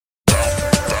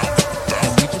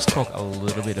talk a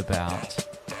little bit about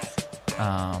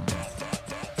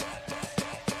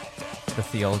the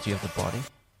theology of the body?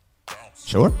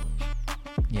 Sure.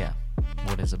 Yeah.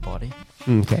 What is a body?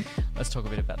 Okay. Let's talk a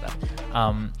bit about that.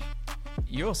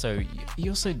 You're also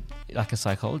like a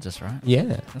psychologist, right?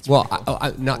 Yeah. That's well, pretty cool.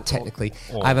 I not technically.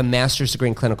 I have a master's degree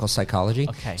in clinical psychology.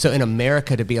 Okay. So in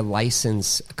America, to be a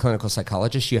licensed clinical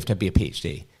psychologist, you have to be a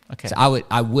PhD. Okay. So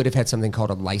I would have had something called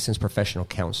a licensed professional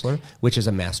counselor, which is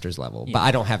a master's level. Yeah. But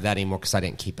I don't have that anymore because I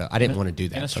didn't keep it. I didn't want to do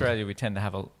that. In Australia, we tend to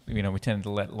have we tend to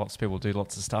let lots of people do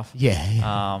lots of stuff.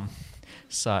 Yeah.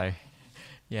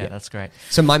 Yeah, that's great.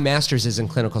 So my master's is in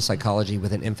clinical psychology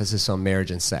with an emphasis on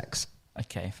marriage and sex.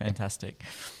 Okay, fantastic.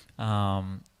 I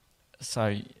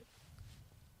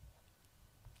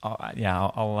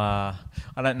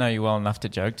don't know you well enough to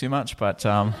joke too much, but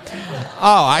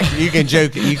you can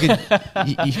joke. You can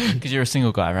because you're a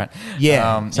single guy, right?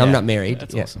 Yeah. So I'm not married.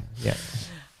 That's yeah. awesome. Yeah.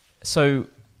 So,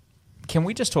 can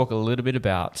we just talk a little bit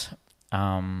about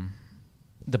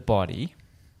the body?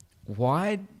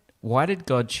 Why did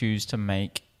God choose to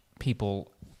make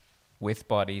people with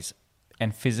bodies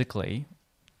and physically,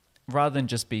 rather than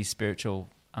just be spiritual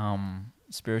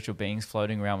beings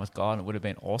floating around with God? It would have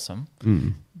been awesome.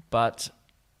 But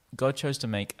God chose to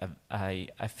make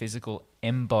a physical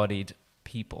embodied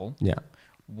people. Yeah.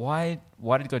 Why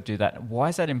did God do that? Why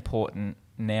is that important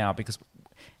now? Because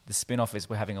the spin-off is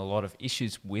we're having a lot of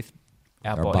issues with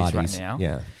our bodies right now.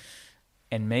 Yeah.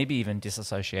 And maybe even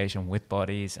disassociation with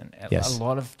bodies and Yes. a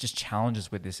lot of just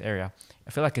challenges with this area. I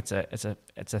feel like it's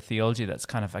a theology that's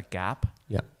kind of a gap.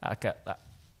 Yeah.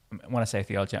 When I say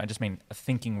theology, I just mean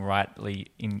thinking rightly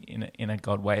in a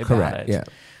God way about Correct. it.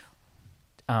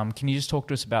 Yeah. Can you just talk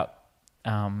to us about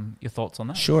your thoughts on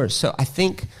that? Sure. So I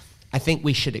think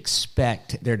we should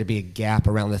expect there to be a gap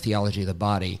around the theology of the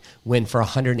body when for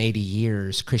 180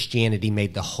 years Christianity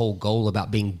made the whole goal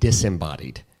about being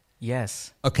disembodied.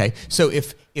 Yes. Okay. So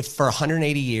if for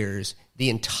 180 years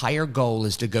the entire goal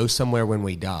is to go somewhere when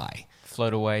we die,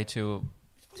 Float away to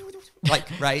like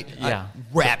right, yeah,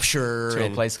 rapture to a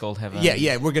place called heaven.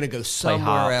 Yeah. We're gonna go somewhere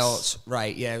harps. else.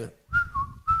 Right. Yeah.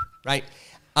 Right.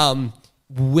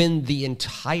 When the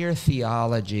entire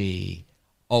theology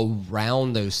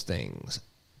around those things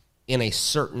in a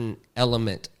certain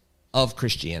element of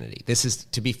Christianity. This is,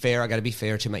 to be fair, I got to be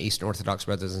fair to my Eastern Orthodox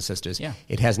brothers and sisters. Yeah.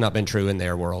 It has not been true in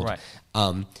their world. Right.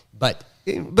 But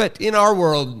in our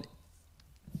world,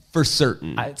 for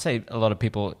certain. I'd say a lot of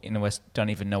people in the West don't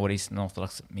even know what Eastern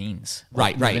Orthodox means.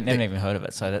 Right. They've never even heard of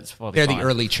it, so that's probably They're fine. the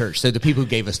early church, so the people who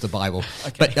gave us the Bible.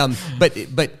 Okay.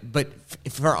 But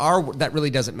for our, that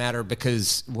really doesn't matter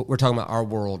because we're talking about our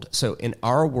world. So in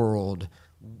our world,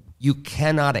 you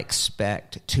cannot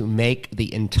expect to make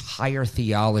the entire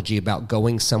theology about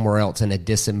going somewhere else in a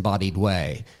disembodied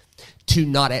way to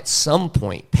not at some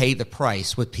point pay the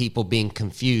price with people being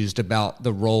confused about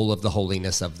the role of the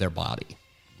holiness of their body,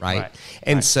 right?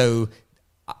 And so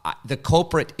the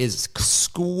culprit is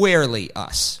squarely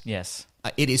us. Yes.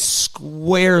 It is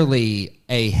squarely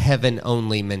a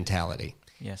heaven-only mentality.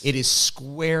 Yes. It is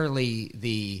squarely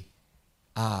the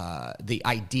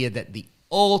idea that the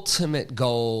ultimate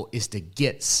goal is to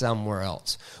get somewhere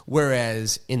else.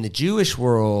 Whereas in the Jewish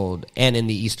world and in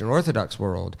the Eastern Orthodox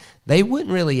world, they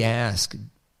wouldn't really ask,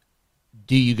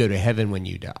 do you go to heaven when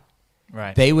you die?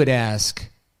 Right. They would ask,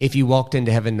 if you walked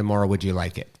into heaven tomorrow, would you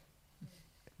like it?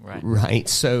 Right. Right.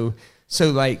 So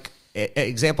like, an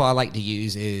example I like to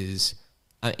use is,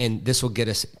 and this will get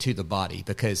us to the body,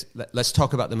 because let's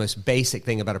talk about the most basic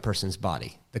thing about a person's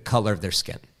body, the color of their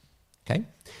skin. Okay?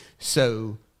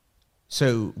 So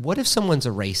what if someone's a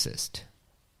racist?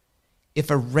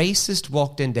 If a racist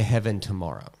walked into heaven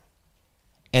tomorrow,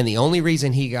 and the only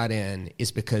reason he got in is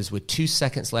because with 2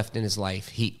 seconds left in his life,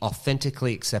 he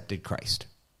authentically accepted Christ.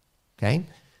 Okay?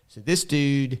 So this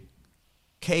dude,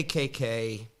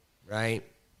 KKK, right,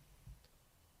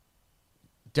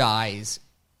 dies,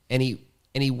 and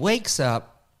he wakes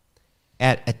up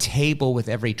at a table with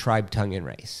every tribe, tongue, and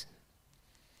race.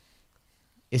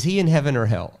 Is he in heaven or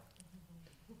hell?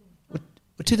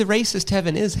 To the racist,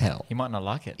 heaven is hell. He might not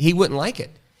like it. He wouldn't like it.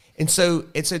 And so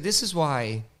this is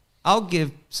why I'll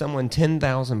give someone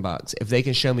 $10,000 if they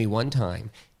can show me one time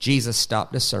Jesus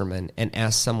stopped a sermon and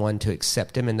asked someone to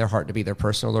accept him in their heart to be their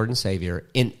personal Lord and Savior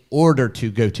in order to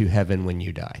go to heaven when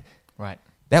you die. Right.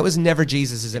 That was never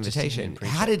Jesus' invitation.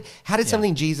 How did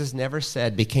something Jesus never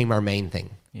said became our main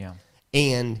thing? Yeah.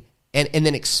 And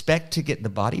then expect to get the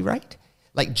body right?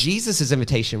 Like Jesus'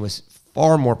 invitation was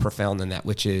far more profound than that,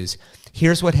 which is,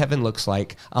 here's what heaven looks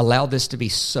like. Allow this to be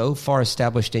so far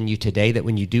established in you today that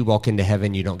when you do walk into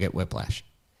heaven, you don't get whiplash.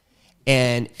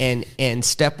 And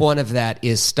step one of that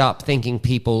is stop thinking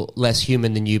people less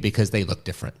human than you because they look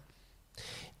different.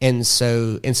 And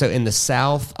so in the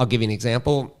South, I'll give you an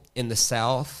example. In the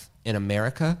South, in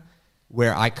America,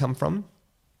 where I come from,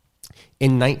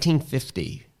 in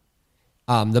 1950,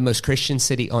 the most Christian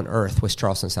city on earth was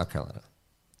Charleston, South Carolina.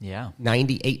 Yeah.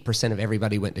 98% of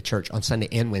everybody went to church on Sunday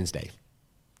and Wednesday.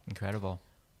 Incredible.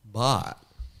 But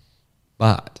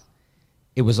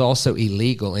it was also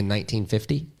illegal in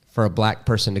 1950 for a black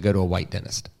person to go to a white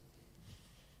dentist.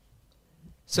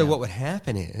 So what would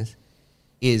happen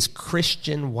is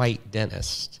Christian white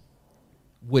dentists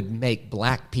would make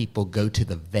black people go to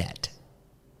the vet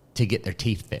to get their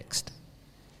teeth fixed,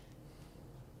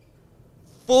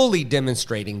 fully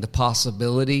demonstrating the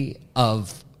possibility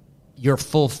of your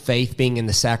full faith being in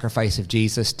the sacrifice of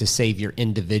Jesus to save your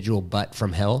individual butt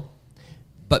from hell,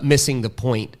 but missing the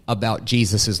point about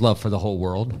Jesus' love for the whole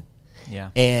world. Yeah.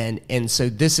 And so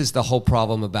this is the whole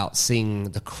problem about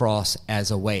seeing the cross as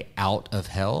a way out of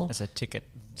hell. As a ticket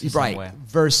to Right, somewhere.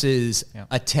 versus Yeah.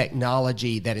 a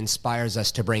technology that inspires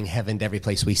us to bring heaven to every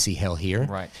place we see hell here,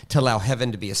 Right. to allow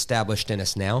heaven to be established in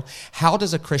us now. How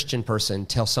does a Christian person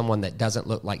tell someone that doesn't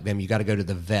look like them, you got to go to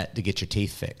the vet to get your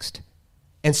teeth fixed,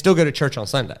 and still go to church on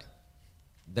Sunday?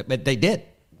 But they did.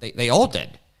 They all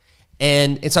did.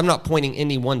 And so I'm not pointing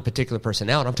any one particular person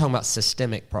out. I'm talking about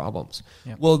systemic problems.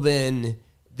 Yep. Well, then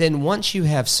once you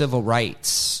have civil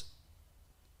rights,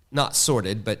 not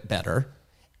sorted, but better,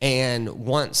 and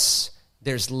once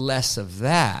there's less of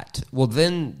that, well,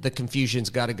 then the confusion's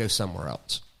got to go somewhere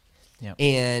else. Yep.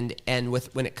 And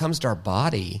when it comes to our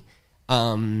body,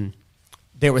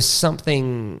 there was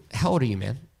something. How old are you,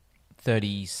 man?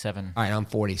 37. All right, I'm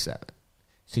 47.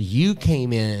 So you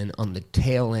came in on the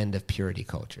tail end of purity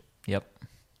culture. Yep.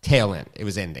 Tail end. It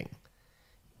was ending.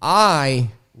 I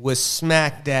was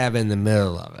smack dab in the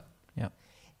middle of it. Yep.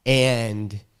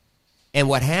 And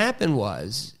what happened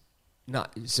was,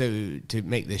 to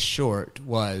make this short,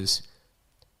 was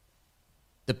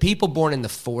the people born in the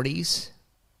 40s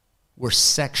were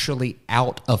sexually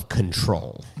out of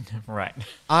control. Right.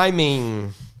 I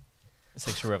mean,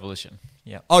 Sexual revolution.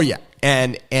 Yep. oh yeah,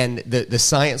 and the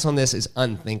science on this is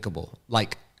unthinkable.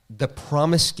 Like the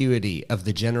promiscuity of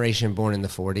the generation born in the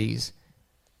 40s,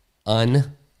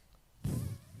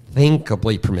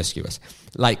 unthinkably promiscuous.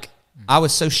 Like I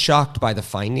was so shocked by the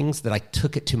findings that I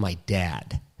took it to my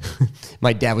dad.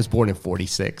 My dad was born in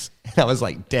 46. And I was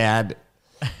like, Dad,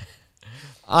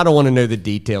 I don't want to know the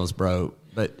details, bro.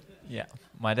 But Yeah.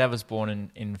 My dad was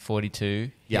born in 42.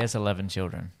 He Yeah. has 11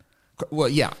 children. well,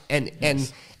 yeah, and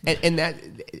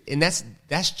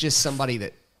that's just somebody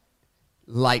that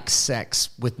likes sex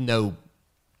with no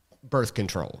birth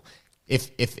control.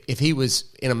 If he was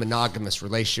in a monogamous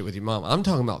relationship with your mom, I'm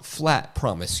talking about flat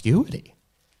promiscuity.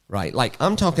 Right, like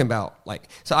I'm talking about like.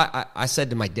 So I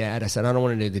said to my dad, I said, I don't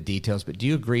want to know the details, but do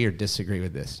you agree or disagree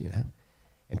with this? You know,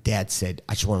 and Dad said,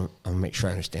 I want to make sure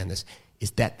I understand this.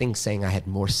 Is that thing saying I had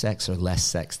more sex or less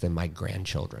sex than my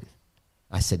grandchildren?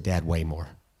 I said, Dad, way more,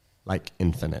 like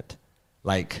infinite,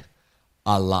 like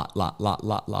a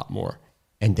lot more.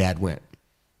 And Dad went,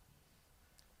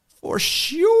 for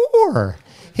sure.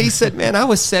 He said, man, I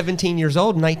was 17 years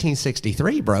old in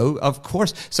 1963, bro. Of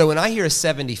course. So when I hear a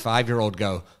 75-year-old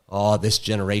go, oh, this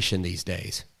generation these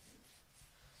days.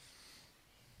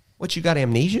 What, you got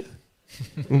amnesia?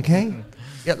 Okay.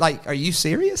 Yeah, like, are you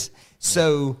serious?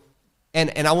 So,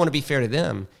 and I want to be fair to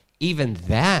them. Even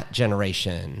that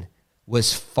generation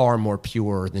was far more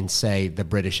pure than, say, the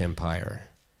British Empire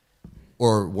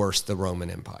or worse, the Roman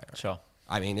Empire. Sure.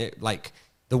 I mean,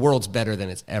 the world's better than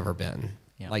it's ever been.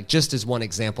 Yeah. Like, just as one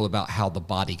example about how the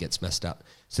body gets messed up.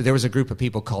 So there was a group of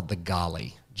people called the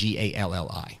Gali,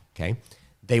 Galli, okay?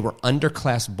 They were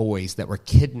underclass boys that were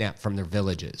kidnapped from their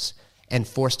villages and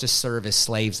forced to serve as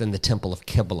slaves in the temple of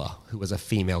Kibbalah, who was a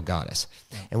female goddess.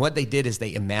 Yeah. And what they did is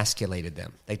they emasculated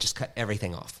them. They just cut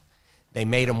everything off. They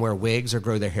made them wear wigs or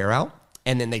grow their hair out,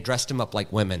 and then they dressed them up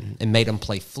like women and made them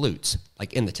play flutes,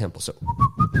 like in the temple. So,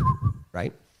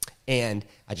 right? And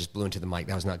I just blew into the mic.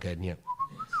 That was not good. You know,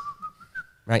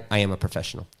 right? I am a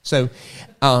professional. So,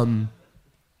 and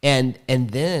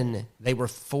then they were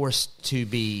forced to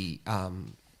be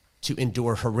to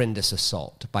endure horrendous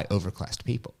assault by overclassed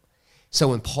people. So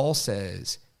when Paul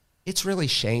says it's really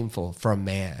shameful for a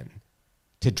man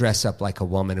to dress up like a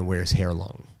woman and wear his hair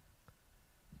long,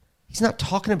 he's not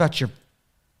talking about your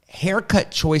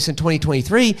haircut choice in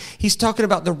 2023. He's talking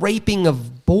about the raping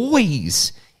of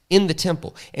boys in the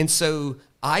temple. And so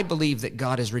I believe that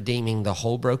God is redeeming the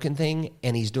whole broken thing,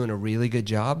 and he's doing a really good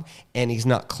job, and he's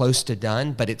not close to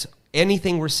done, but it's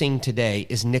anything we're seeing today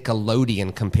is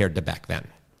Nickelodeon compared to back then.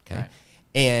 Okay.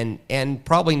 and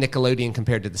probably Nickelodeon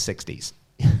compared to the 60s,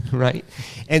 right?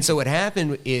 And so what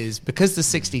happened is because the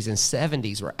 60s and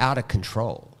 70s were out of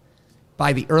control,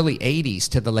 by the early 80s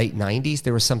to the late 90s,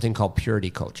 there was something called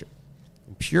purity culture.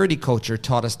 And purity culture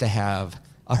taught us to have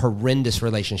a horrendous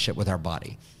relationship with our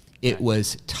body. It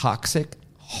was toxic,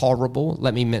 horrible.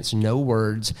 Let me mince no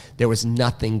words. There was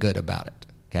nothing good about it,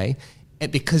 okay?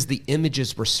 And because the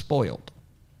images were spoiled.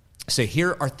 So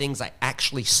here are things I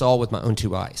actually saw with my own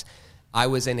two eyes. I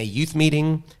was in a youth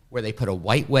meeting where they put a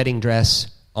white wedding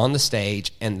dress on the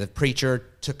stage, and the preacher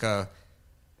took a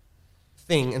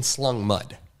thing and slung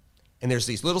mud. And there's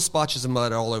these little splotches of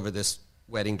mud all over this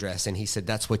wedding dress, and he said,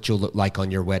 that's what you'll look like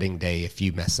on your wedding day if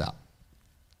you mess up,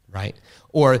 right?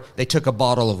 Or they took a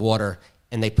bottle of water,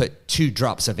 and they put 2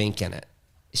 drops of ink in it.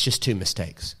 It's just 2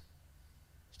 mistakes.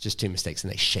 It's just 2 mistakes,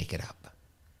 and they shake it up.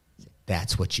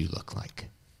 That's what you look like,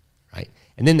 right?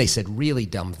 And then they said really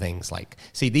dumb things like,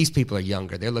 see, these people are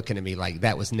younger. They're looking at me like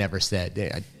that was never said.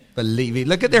 I believe me.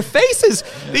 Look at their faces.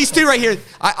 These 2 right here.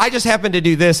 I just happened to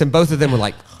do this, and both of them were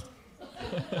like.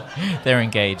 They're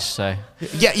engaged, so.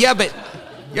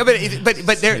 But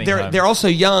they're also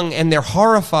young, and they're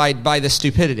horrified by the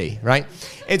stupidity, right?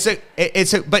 And so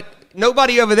but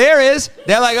nobody over there is.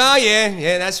 They're like, oh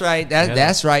yeah, that's right.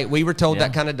 That's right. We were told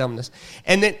that kind of dumbness.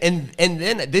 And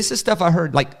then this is stuff I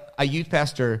heard, like a youth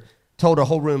pastor told a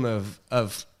whole room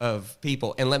of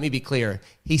people, and let me be clear,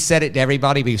 he said it to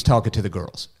everybody, but he was talking to the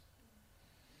girls.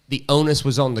 The onus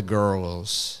was on the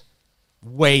girls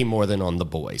way more than on the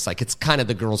boys. Like, it's kind of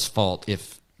the girls' fault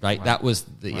if, right? That was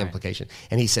the implication.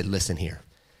 And he said, listen here,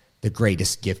 the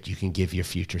greatest gift you can give your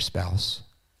future spouse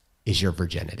is your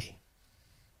virginity.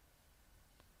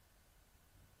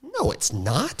 No, it's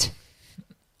not.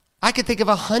 I could think of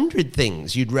 100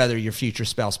 things you'd rather your future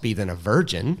spouse be than a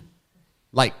virgin.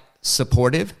 Like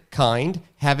supportive, kind,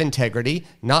 have integrity,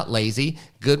 not lazy,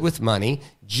 good with money,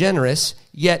 generous,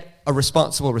 yet a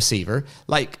responsible receiver,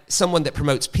 like someone that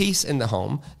promotes peace in the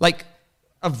home, like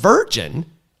a virgin,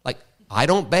 like I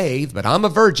don't bathe, but I'm a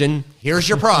virgin. Here's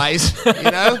your prize,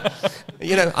 I'm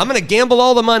going to gamble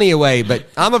all the money away, but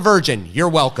I'm a virgin. You're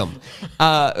welcome.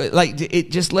 Like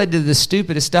it just led to the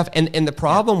stupidest stuff. And the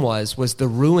problem was the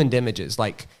ruined images.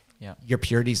 Like your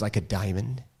purity's like a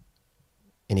diamond.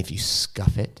 And if you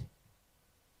scuff it,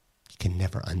 you can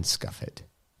never unscuff it.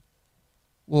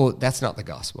 Well, that's not the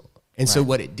gospel. And so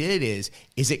what it did is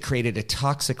it created a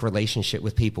toxic relationship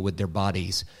with people with their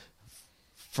bodies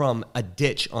from a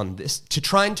ditch on this. To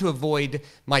trying to avoid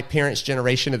my parents'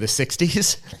 generation of the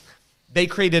 60s, they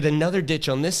created another ditch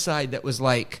on this side that was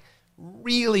like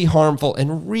really harmful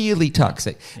and really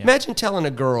toxic. Yeah. Imagine telling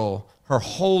a girl her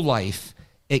whole life,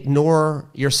 ignore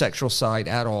your sexual side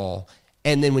at all,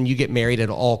 and then when you get married,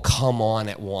 it'll all come on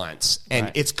at once,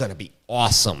 and it's going to be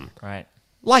awesome. Right.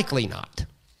 Likely not.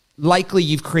 Likely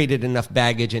you've created enough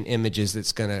baggage and images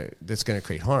that's going to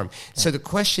create harm. Yeah. So the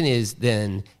question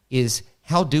is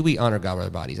how do we honor God with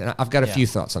our bodies? And I've got a few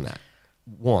thoughts on that.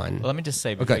 One. Well, let me just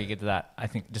say before you get to that, I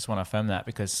think just want to affirm that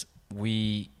because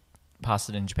we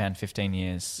pastored in Japan 15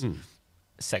 years.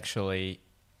 Sexually,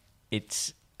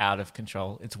 it's out of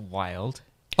control. It's wild.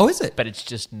 Oh, is it? But it's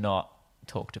just not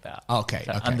talked about. Okay.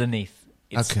 So underneath,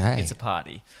 it's a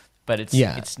party, but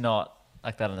it's not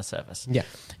like that on the surface. Yeah.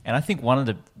 And I think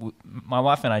my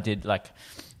wife and I did like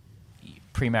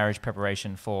pre-marriage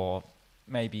preparation for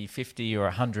maybe 50 or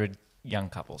 100 young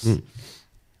couples.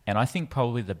 And I think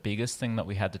probably the biggest thing that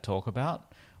we had to talk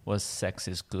about was sex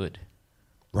is good.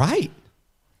 Right.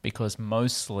 Because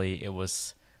mostly it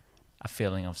was a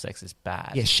feeling of sex is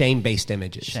bad. Yeah, shame-based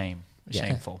images.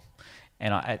 Shameful.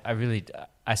 And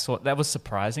I saw that was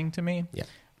surprising to me. Yeah.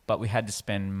 But we had to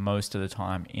spend most of the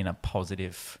time in a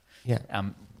positive,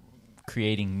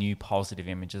 creating new positive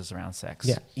images around sex.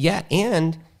 Yeah. Yeah,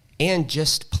 and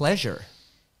just pleasure.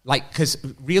 Like, because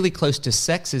really close to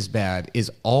sex is bad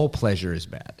is all pleasure is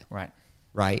bad. Right.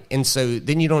 Right? And so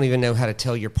then you don't even know how to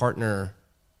tell your partner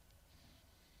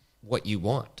what you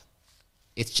want.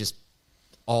 It's just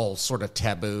all sort of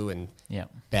taboo and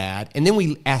bad. And then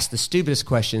we ask the stupidest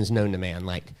questions known to man,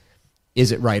 like,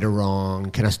 is it right or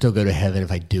wrong? Can I still go to heaven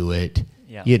if I do it?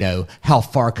 Yeah. How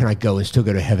far can I go and still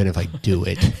go to heaven if I do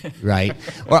it? Right?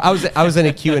 Or I was in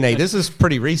a Q&A. This is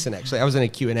pretty recent, actually. I was in a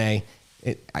Q&A.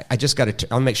 I just got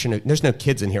to. I'll make sure. There's no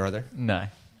kids in here, are there? No.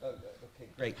 Oh, okay,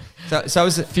 great. So I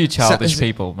was a few childish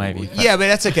people, maybe. Yeah, but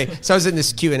that's okay. So I was in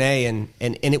this Q&A, and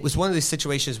it was one of these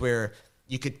situations where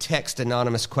you could text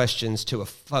anonymous questions to a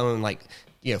phone, like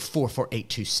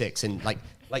 44826, and like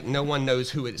no one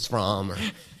knows who it's from or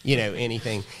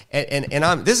anything.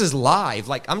 And this is live.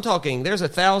 Like I'm talking. There's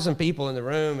 1,000 people in the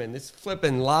room, and it's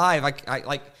flipping live.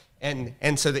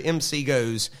 And so the MC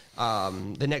goes,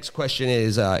 the next question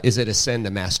is it a sin to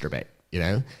masturbate?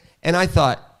 And I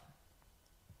thought,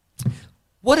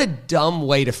 what a dumb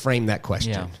way to frame that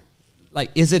question. Yeah.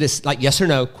 Like, is it yes or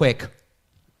no, quick?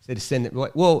 Is it a sin?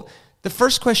 Well, the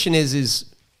first question is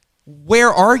where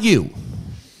are you?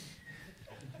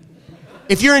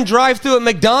 If you're in drive-thru at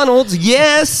McDonald's,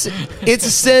 yes, it's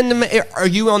a sin. Are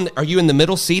you in the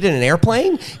middle seat in an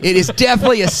airplane? It is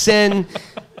definitely a sin.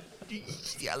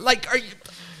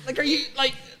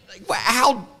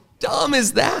 How dumb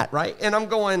is that, right? And I'm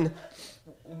going,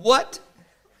 what?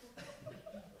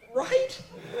 Right?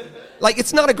 Like,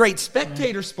 it's not a great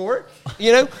spectator sport,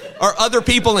 Are other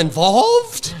people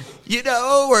involved?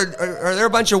 Or are there a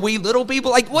bunch of wee little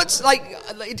people? Like,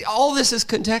 all this is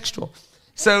contextual.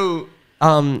 So,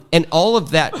 and all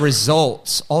of that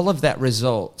results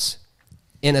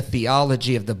in a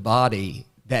theology of the body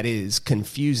that is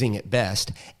confusing at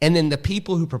best. And then the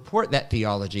people who purport that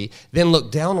theology then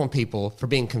look down on people for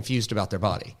being confused about their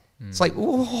body. It's like,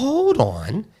 well, hold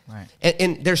on. Right.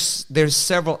 And there's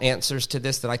several answers to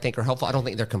this that I think are helpful. I don't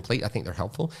think they're complete. I think they're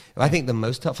helpful. I think the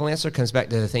most helpful answer comes back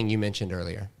to the thing you mentioned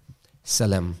earlier.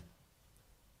 Salim.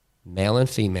 Male and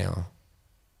female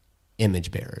image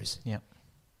bearers. Yep.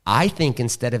 I think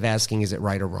instead of asking, is it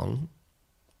right or wrong?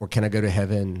 Or can I go to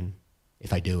heaven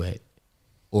if I do it?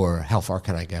 Or how far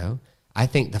can I go? I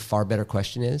think the far better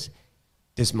question is,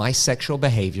 does my sexual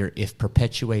behavior, if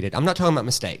perpetuated, I'm not talking about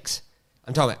mistakes.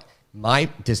 I'm talking about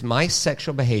does my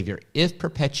sexual behavior, if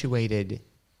perpetuated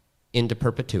into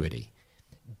perpetuity,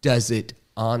 does it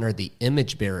honor the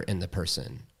image bearer in the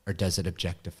person, or does it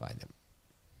objectify them?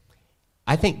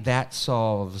 I think that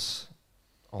solves,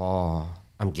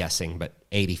 I'm guessing, but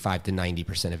 85 to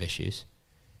 90% of issues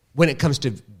when it comes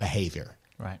to behavior.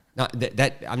 Right. Not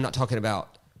that I'm not talking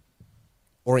about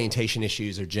orientation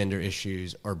issues or gender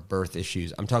issues or birth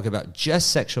issues. I'm talking about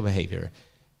just sexual behavior.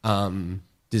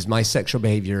 Does my sexual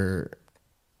behavior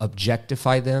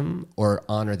objectify them or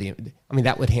honor the? I mean,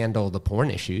 that would handle the porn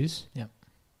issues. Yeah.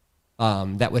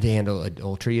 That would handle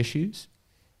adultery issues.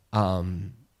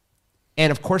 And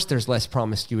of course, there's less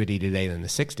promiscuity today than the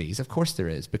 60s. Of course there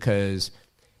is, because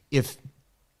if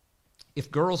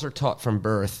girls are taught from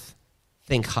birth,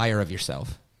 think higher of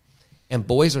yourself, and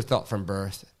boys are taught from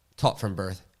birth,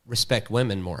 respect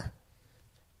women more,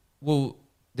 well,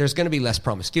 there's going to be less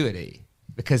promiscuity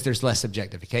because there's less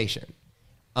objectification.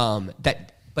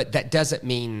 But that doesn't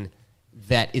mean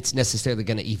that it's necessarily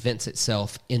going to evince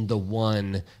itself in the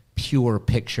one pure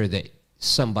picture that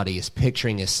somebody is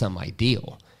picturing as some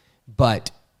ideal.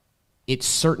 But it's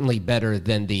certainly better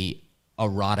than the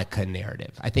erotica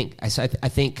narrative. I think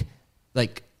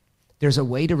like there's a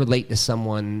way to relate to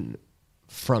someone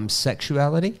from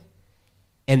sexuality,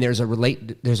 and there's a way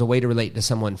to relate to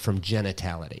someone from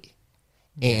genitality.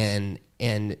 And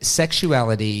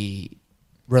sexuality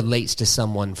relates to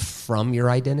someone from your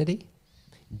identity.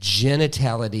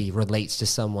 Genitality relates to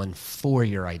someone for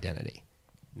your identity.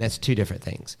 That's two different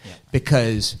things. Yeah.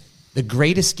 Because the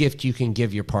greatest gift you can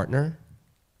give your partner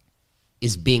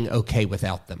is being okay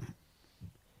without them.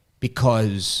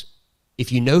 Because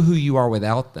if you know who you are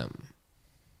without them,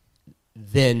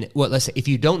 then, let's say if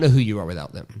you don't know who you are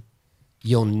without them,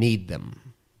 you'll need them.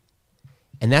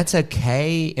 And that's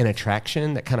okay in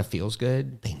attraction. That kind of feels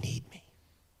good. They need me,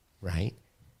 right?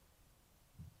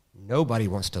 Nobody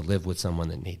wants to live with someone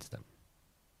that needs them.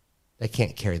 They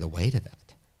can't carry the weight of that.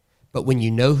 But when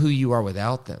you know who you are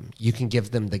without them, you can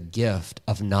give them the gift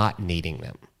of not needing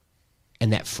them.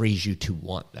 And that frees you to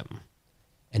want them.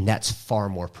 And that's far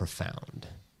more profound.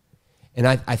 And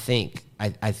I think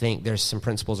there's some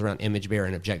principles around image bearer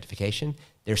and objectification.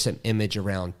 There's some image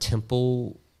around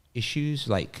temple issues,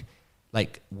 like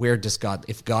where does God,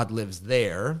 if God lives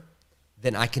there,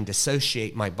 then I can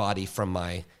dissociate my body from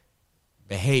my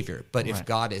behavior. But if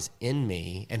God is in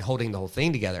me and holding the whole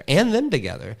thing together and them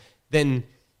together, then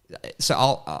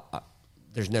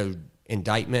there's no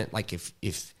indictment. Like if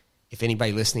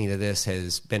anybody listening to this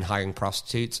has been hiring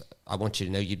prostitutes, I want you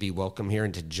to know you'd be welcome here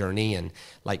into Journey. And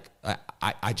that's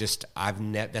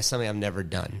something I've never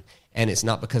done. And it's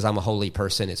not because I'm a holy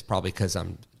person. It's probably because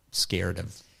I'm scared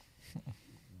of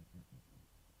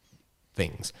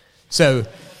things. So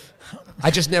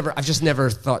I've just never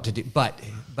thought to do. But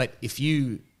if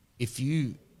you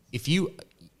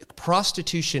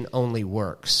prostitution only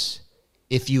works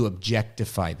if you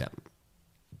objectify them.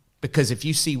 Because if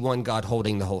you see one God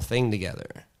holding the whole thing together,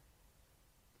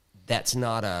 that's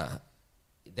not a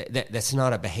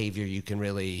behavior you can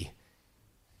really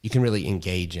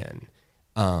engage in.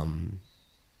 And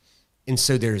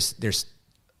so there's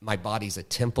my body's a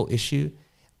temple issue,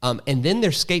 and then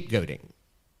there's scapegoating.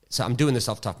 so I'm doing this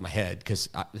off the top of my head because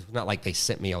it's not like they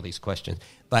sent me all these questions,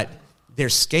 but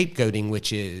there's scapegoating,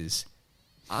 which is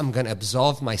I'm going to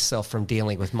absolve myself from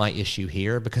dealing with my issue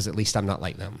here because at least I'm not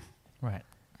like them. Right.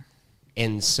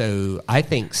 And so I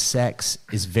think sex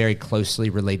is very closely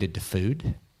related to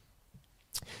food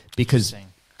because,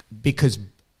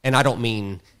 and I don't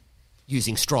mean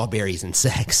using strawberries in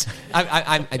sex.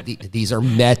 These are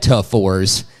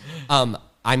metaphors.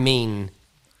 I mean,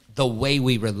 the way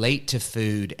we relate to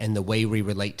food and the way we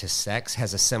relate to sex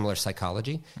has a similar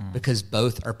psychology because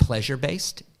both are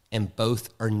pleasure-based and both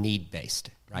are need-based,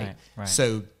 right? Right.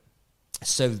 So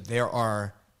there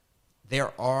are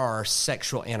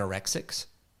sexual anorexics,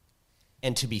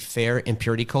 and to be fair, in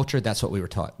purity culture, that's what we were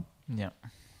taught. Yeah.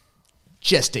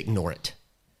 Just ignore it.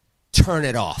 Turn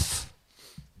it off.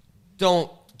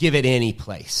 Don't give it any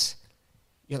place.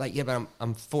 You're like, yeah, but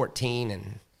I'm 14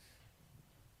 and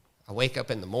I wake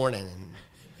up in the morning and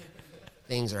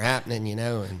things are happening,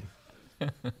 and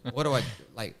what do I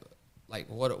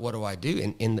what do I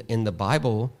do? In the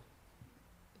Bible,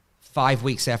 5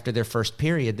 weeks after their first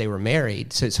period, they were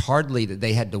married, so it's hardly that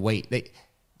they had to wait.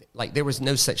 There was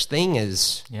no such thing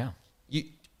as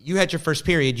you had your first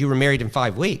period, you were married in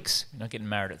 5 weeks. You're not getting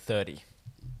married at 30.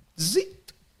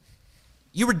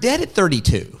 You were dead at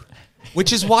 32,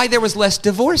 which is why there was less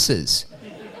divorces.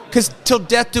 Because till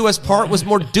death do us part was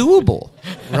more doable,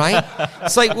 right?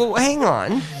 It's like, well, hang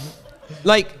on.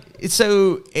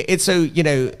 So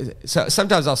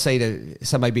sometimes I'll say to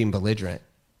somebody being belligerent,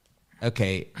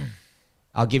 okay,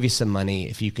 I'll give you some money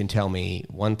if you can tell me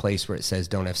one place where it says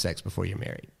don't have sex before you're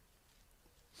married,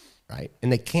 right? And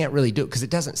they can't really do it because it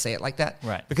doesn't say it like that.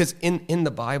 Right. Because in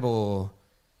the Bible,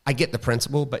 I get the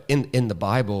principle, but in the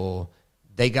Bible,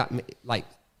 they got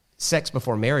sex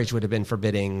before marriage would have been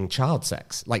forbidding child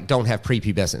sex. Don't have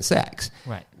prepubescent sex.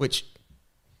 Right. Which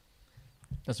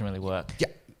doesn't really work. Yeah.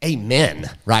 Amen.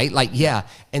 Right?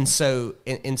 And so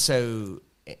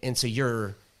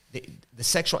you're the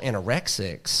sexual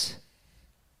anorexics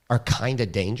are kind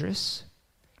of dangerous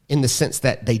in the sense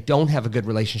that they don't have a good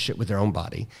relationship with their own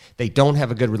body. They don't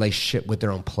have a good relationship with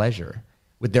their own pleasure,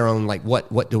 with their own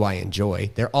what do I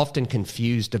enjoy? They're often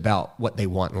confused about what they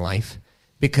want in life.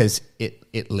 Because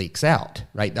it leaks out,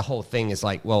 right? The whole thing is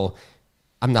well,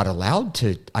 I'm not allowed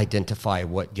to identify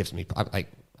what gives me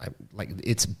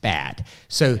it's bad.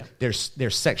 So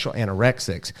there's sexual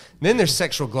anorexics. Then there's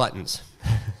sexual gluttons.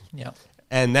 Yeah.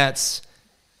 And that's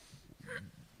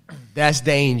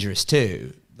dangerous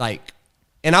too.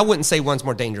 And I wouldn't say one's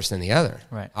more dangerous than the other.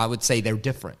 Right. I would say they're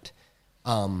different.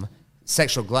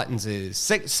 Sexual gluttons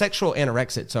sexual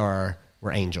anorexics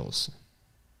were angels.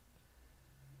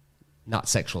 Not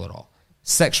sexual at all.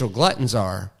 Sexual gluttons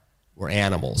we're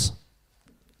animals.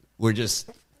 We're just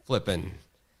flipping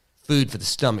food for the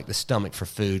stomach for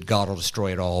food. God will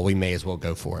destroy it all. We may as well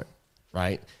go for it,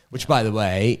 right? Which, by the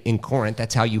way, in Corinth,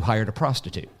 that's how you hired a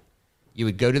prostitute. You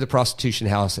would go to the prostitution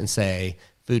house and say,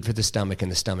 food for the stomach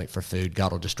and the stomach for food.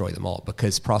 God will destroy them all.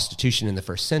 Because prostitution in the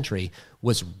first century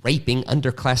was raping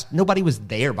underclass. Nobody was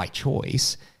there by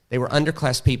choice. They were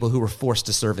underclass people who were forced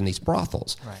to serve in these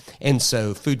brothels. Right. And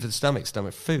so food for the stomach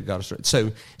for food, God destroyed.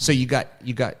 So you got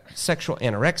sexual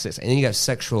anorexics, and then you got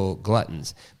sexual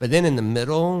gluttons. But then in the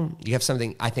middle, you have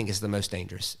something I think is the most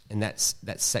dangerous, and that's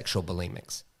sexual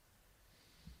bulimics.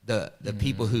 The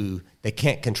people who they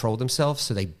can't control themselves,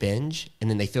 so they binge, and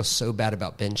then they feel so bad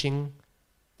about binging,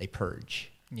 they purge.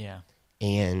 Yeah.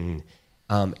 And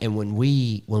when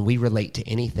we relate to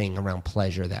anything around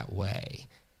pleasure that way,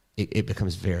 it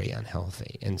becomes very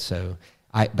unhealthy. And so,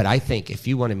 I think if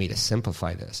you wanted me to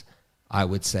simplify this, I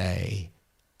would say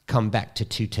come back to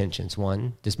two tensions.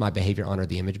 One, does my behavior honor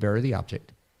the image bearer of the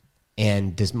object?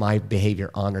 And does my behavior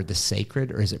honor the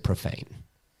sacred, or is it profane?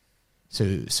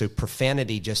 So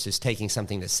profanity just is taking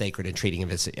something that's sacred and treating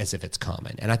it as if it's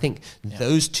common. And I think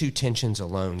those two tensions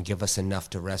alone give us enough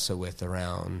to wrestle with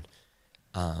around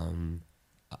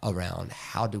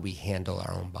how do we handle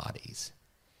our own bodies.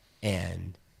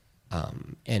 And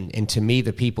to me,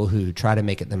 the people who try to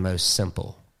make it the most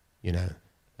simple,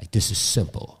 this is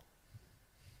simple.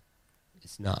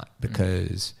 It's not,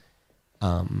 because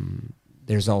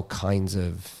there's all kinds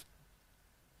of,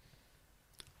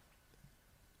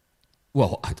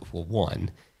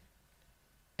 one,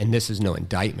 and this is no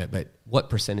indictment, but what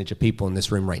percentage of people in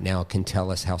this room right now can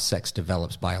tell us how sex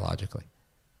develops biologically?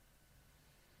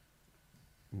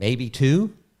 Maybe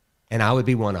 2, and I would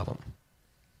be one of them,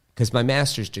 because my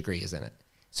master's degree is in it.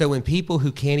 So when people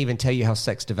who can't even tell you how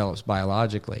sex develops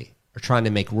biologically are trying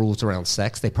to make rules around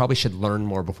sex, they probably should learn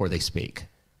more before they speak,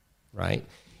 right?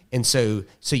 And so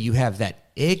you have that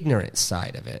ignorant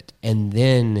side of it, and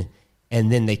then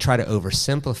and then they try to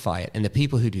oversimplify it. And the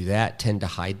people who do that tend to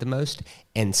hide the most,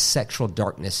 and sexual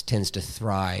darkness tends to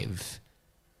thrive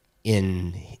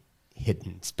in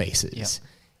hidden spaces. Yep.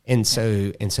 And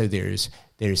so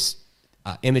there's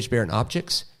image bearing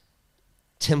objects,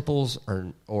 temples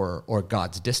or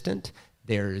gods distant.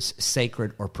 There's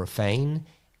sacred or profane,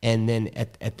 and then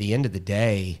at the end of the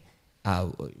day,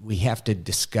 we have to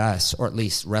discuss, or at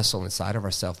least wrestle inside of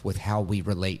ourselves with how we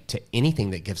relate to anything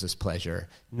that gives us pleasure,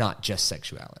 not just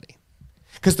sexuality.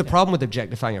 Because the problem with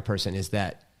objectifying a person is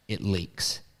that it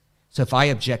leaks. So if I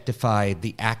objectify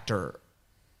the actor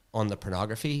on the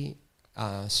pornography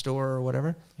store or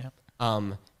whatever,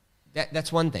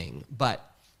 that's one thing. But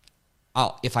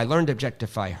if I learn to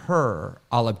objectify her,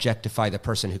 I'll objectify the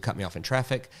person who cut me off in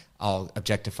traffic. I'll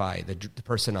objectify the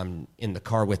person I'm in the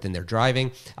car with and they're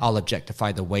driving. I'll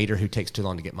objectify the waiter who takes too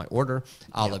long to get my order.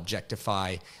 I'll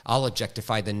objectify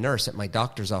the nurse at my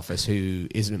doctor's office who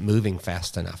isn't moving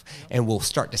fast enough. And we'll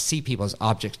start to see people as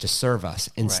objects to serve us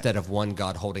instead of one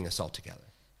God holding us all together.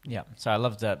 Yeah, so I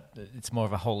love that it's more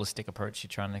of a holistic approach. You're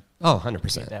trying to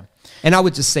 100%. And I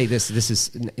would just say this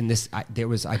is in this.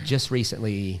 I just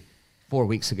recently 4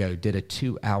 weeks ago did a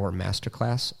 2-hour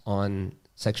masterclass on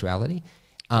sexuality,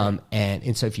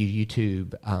 and so if you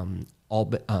YouTube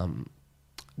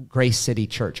Grace City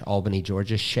Church, Albany,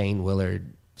 Georgia, Shane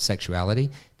Willard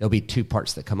sexuality, there'll be 2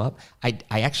 parts that come up. I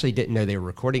actually didn't know they were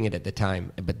recording it at the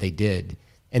time, but they did.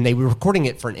 And they were recording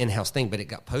it for an in-house thing, but it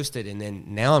got posted, and then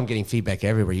now I'm getting feedback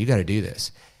everywhere. You got to do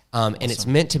this. Awesome. And it's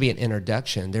meant to be an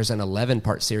introduction. There's an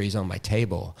 11-part series on my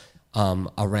table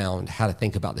around how to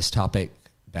think about this topic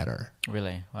better.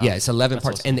 Really? Wow. Yeah, it's 11 That's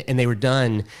parts. awesome. And they were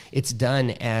done, it's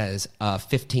done as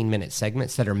 15-minute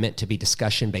segments that are meant to be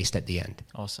discussion-based at the end.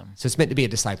 Awesome. So it's meant to be a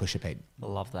discipleship aid.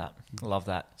 Love that. Love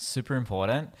that. Super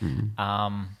important.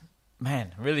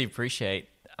 Man, really appreciate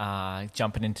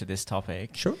jumping into this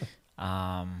topic. Sure.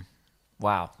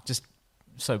 Wow, just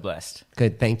so blessed.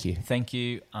 Good, thank you. Thank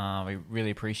you. We really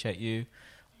appreciate you.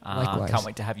 Likewise. Can't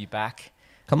wait to have you back.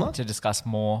 Come on. To discuss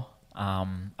more.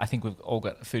 I think we've all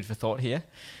got food for thought here.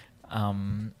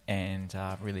 And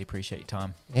really appreciate your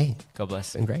time. Hey. God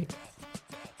bless. It's been great.